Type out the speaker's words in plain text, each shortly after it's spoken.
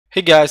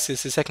Hey guys,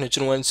 this is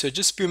TechnoGenuine. So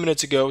just a few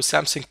minutes ago,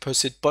 Samsung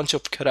posted a bunch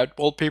of cutout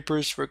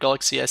wallpapers for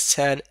Galaxy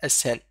S10,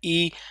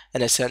 S10e,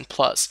 and S10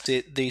 Plus.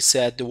 They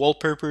said the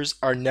wallpapers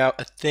are now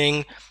a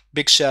thing.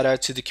 Big shout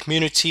out to the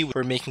community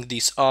for making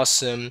these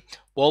awesome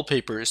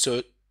wallpapers.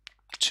 So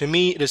to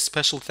me, it is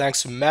special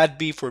thanks to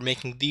MadB for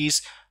making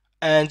these.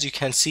 And you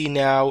can see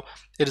now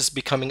it is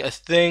becoming a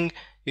thing.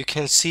 You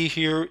can see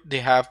here they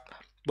have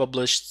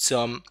published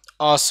some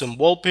awesome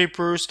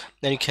wallpapers,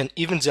 and you can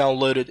even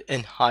download it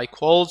in high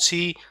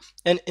quality,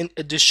 and in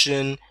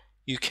addition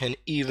you can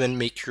even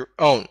make your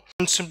own.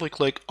 And simply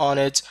click on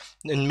it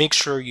and make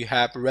sure you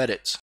have read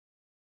it.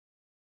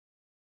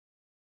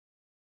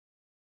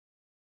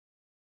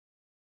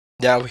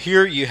 Now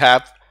here you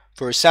have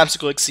for Samsung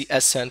Galaxy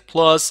S10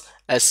 Plus,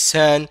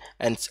 S10,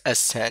 and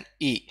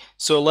S10e.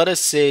 So let us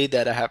say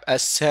that I have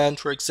S10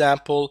 for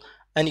example,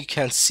 and you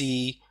can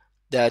see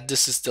that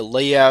this is the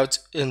layout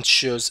and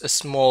shows a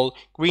small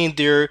green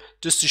there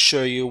just to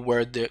show you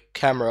where the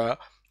camera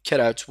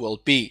cutout will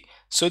be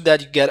so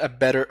that you get a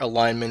better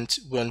alignment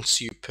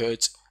once you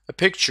put a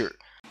picture.